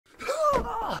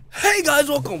Hey guys,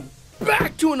 welcome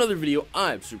back to another video.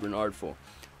 I'm SuperNardful.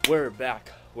 We're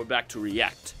back to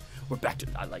react.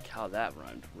 I like how that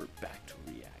rhymed. We're back to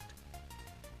react.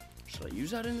 Should I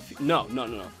use that in the future? No.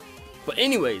 But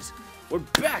anyways, we're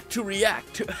back to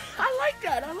react. I like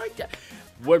that.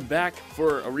 We're back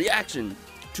for a reaction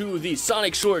to the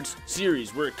Sonic Shorts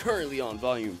series. We're currently on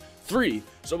volume 3.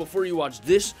 So before you watch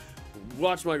this,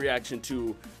 watch my reaction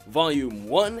to volume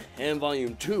 1 and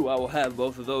volume 2. I will have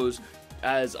both of those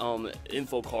as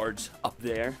info cards up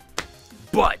there.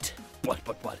 But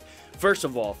first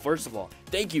of all,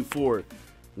 thank you for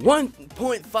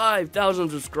 1.5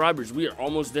 thousand subscribers. We are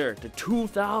almost there to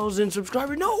 2,000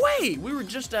 subscribers. No way! We were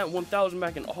just at 1,000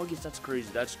 back in August. That's crazy.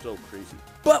 That's so crazy.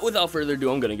 But without further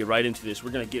ado, I'm gonna get right into this. We're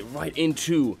gonna get right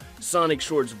into Sonic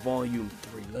Shorts Volume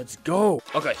 3. Let's go.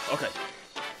 Okay.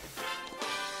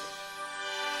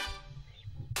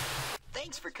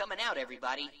 Thanks for coming out,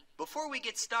 everybody. Before we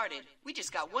get started, we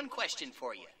just got one question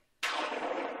for you.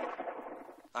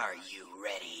 Are you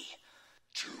ready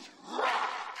to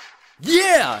rock?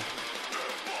 Yeah!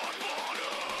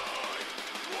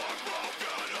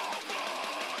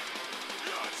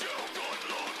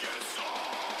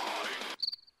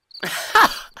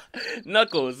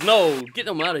 Knuckles, no, get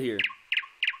them out of here.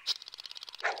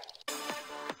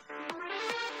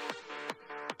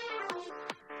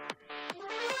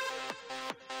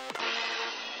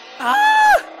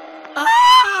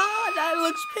 That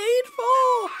looks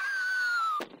painful.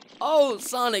 Oh,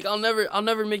 Sonic, I'll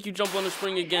never make you jump on the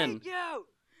spring again.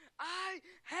 I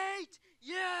hate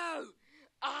you.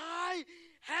 I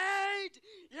hate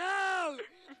you.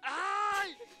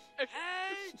 I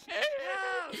hate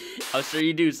you. I'm sure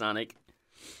you do, Sonic.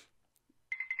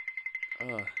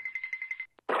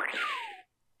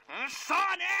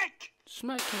 Sonic!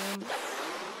 Smack him.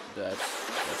 That's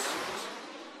serious.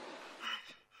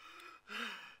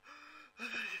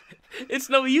 It's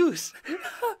no use.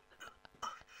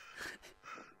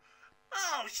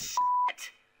 Oh,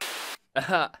 shit.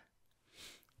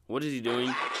 What is he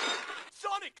doing?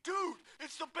 Sonic, dude,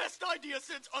 it's the best idea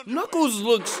since Knuckles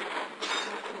looks...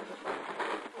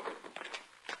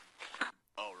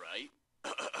 All right.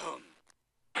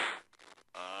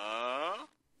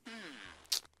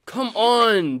 Come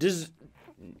on. Does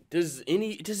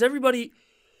everybody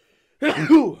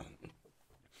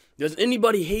Does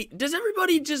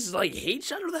everybody just like hate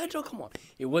Shadow the Hedgehog? Come on.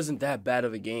 It wasn't that bad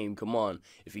of a game. Come on.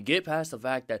 If you get past the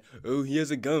fact that, oh, he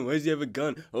has a gun. Why does he have a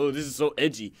gun? Oh, this is so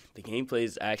edgy. The gameplay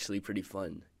is actually pretty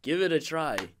fun. Give it a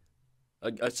try.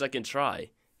 A second try.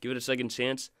 Give it a second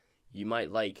chance. You might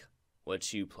like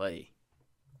what you play.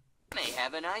 May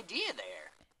have an idea there.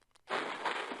 Sonic!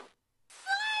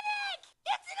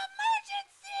 It's an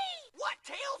emergency! What,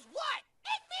 Tails? What?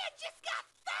 Eggman just got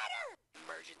fatter!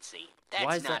 Emergency? Why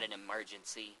That's is not that? an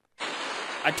emergency.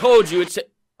 I told you it's...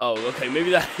 Oh, okay.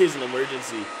 Maybe that is an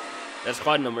emergency. That's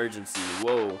quite an emergency.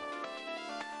 Whoa.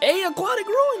 Hey, Aquatic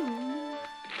Ruin!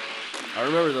 I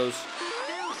remember those.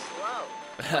 Too slow.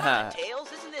 Come on,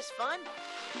 Tails, isn't this fun?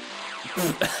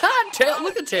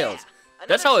 Look at Tails. Another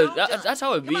That's how song that's done.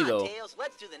 how it be Come on, though. Tails,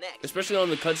 let's do the next. Especially on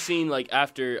the cutscene like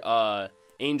after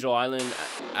Angel Island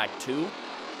Act 2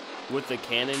 with the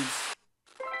cannons.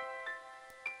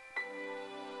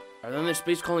 Are they in the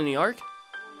space colony Ark?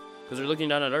 Because they're looking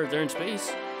down at Earth. They're in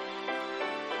space.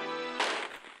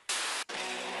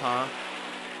 Huh?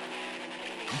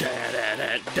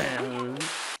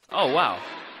 Oh wow.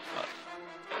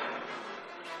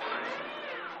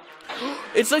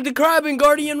 It's like the crab in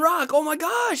Guardian Rock. Oh my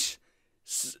gosh!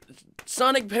 The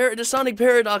Sonic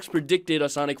Paradox predicted a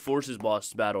Sonic Forces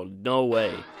boss battle. No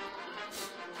way.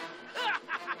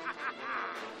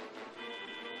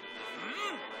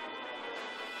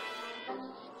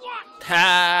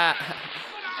 Ha!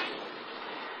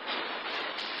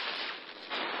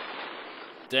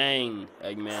 Dang,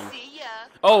 Eggman. See ya.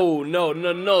 Oh no,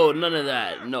 none of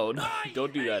that. No,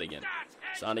 don't do that again.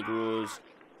 Sonic rules.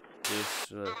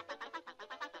 This.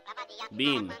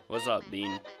 Bean, what's up,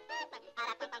 Bean?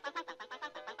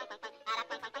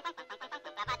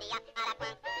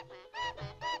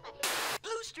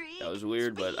 Blue Street. That was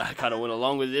weird, but I kind of went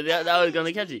along with it. That was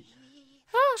gonna catch it.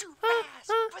 Too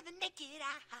fast for the naked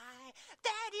eye.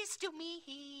 That is to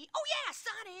me. Oh yeah,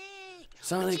 Sonic!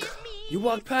 Sonic, you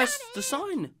walked past the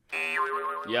sign.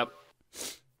 Yep.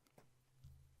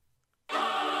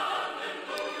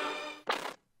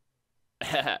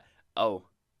 Oh,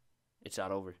 it's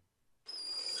not over.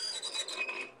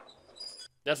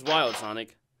 That's wild,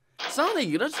 Sonic.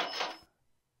 Sonic, that's...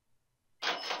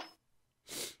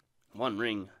 One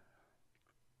ring.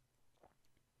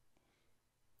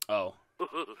 Oh.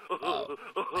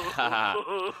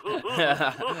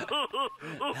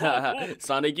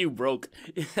 Sonic, you broke.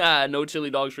 No chili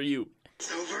dogs for you.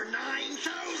 It's over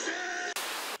 9,000!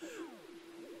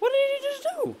 What did he just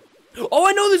do? Oh,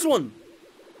 I know this one.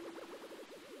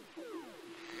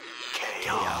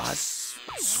 Chaos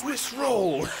Swiss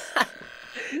roll.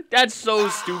 That's so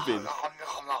stupid.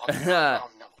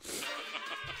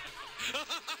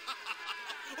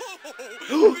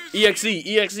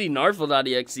 EXE,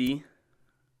 Narful.exe.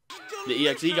 The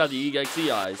EXE got the EXE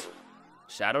eyes.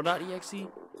 Shadow.exe?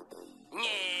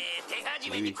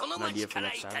 Maybe an idea for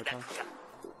next avatar.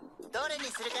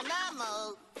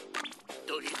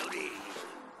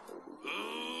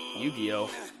 Yu-Gi-Oh!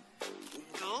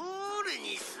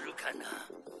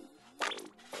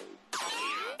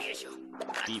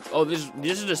 Deep. Oh, this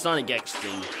is the Sonic X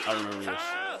thing. I remember this.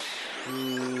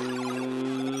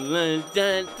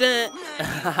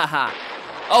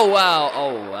 Oh wow!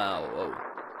 Oh wow! Oh,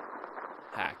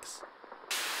 hacks.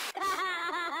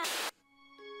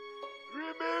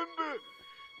 Remember,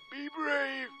 be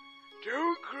brave,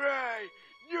 don't cry,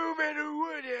 no matter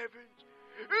what happens.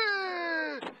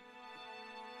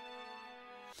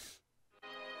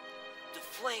 The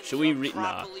flames Should we are read? Nah.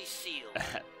 properly sealed.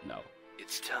 No.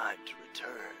 It's time to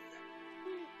return.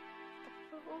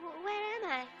 Where am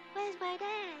I? Where's my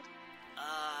dad?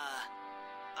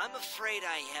 I'm afraid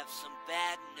I have some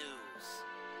bad news.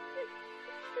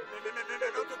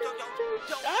 No, don't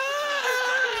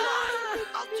cry.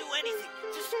 I'll do anything.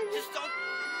 Just don't.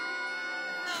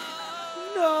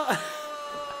 No.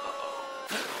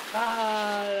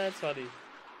 That's funny.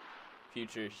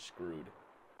 Future screwed.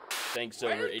 Thanks,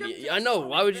 over idiot. I know.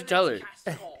 Why would you tell her?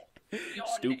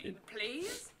 Stupid.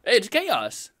 Hey, it's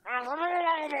Chaos.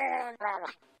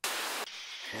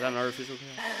 Is that an artificial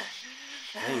chaos?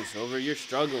 Dang, Silver, you're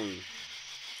struggling.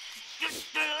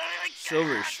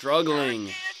 Silver, struggling.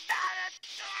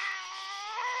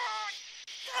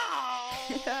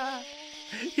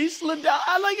 He slid down.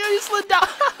 I like how he slid down.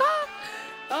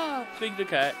 Ah, Big the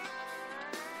cat.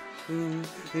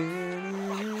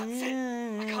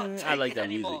 I like that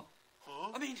music.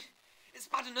 I mean, it's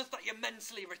bad enough that you're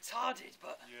mentally retarded,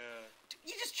 but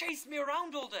you just chased me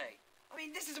around all day. I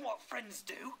mean, this isn't what friends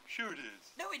do. Sure it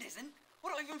is. No, it isn't.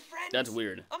 We're not even friends. That's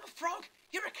weird. I'm a frog.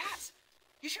 You're a cat.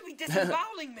 You should be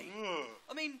disemboweling me.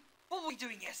 I mean, what were we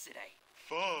doing yesterday?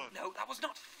 Fun. No, that was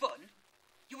not fun.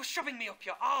 You were shoving me up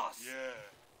your arse. Yeah.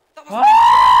 That was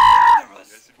not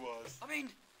us. Yes, it was. I mean,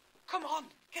 come on,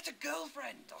 get a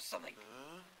girlfriend or something.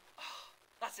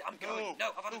 That's it, I'm going.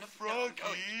 No, I've had enough. No, I'm going.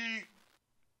 Froggy.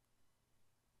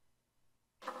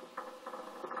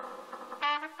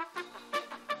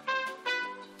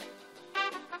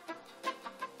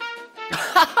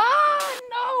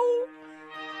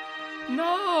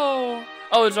 No.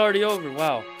 Oh, it's already over.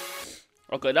 Wow.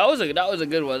 Okay, that was a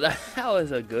good one. That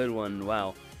was a good one.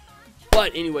 Wow.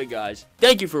 But anyway, guys,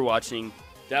 thank you for watching.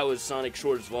 That was Sonic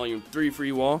Shorts Volume 3 for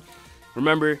you all.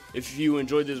 Remember, if you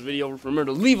enjoyed this video, remember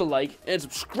to leave a like and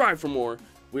subscribe for more.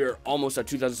 We are almost at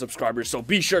 2,000 subscribers, so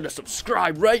be sure to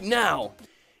subscribe right now.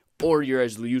 Or you're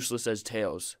as useless as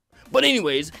Tails. But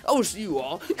anyways, I will see you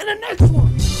all in the next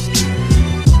one.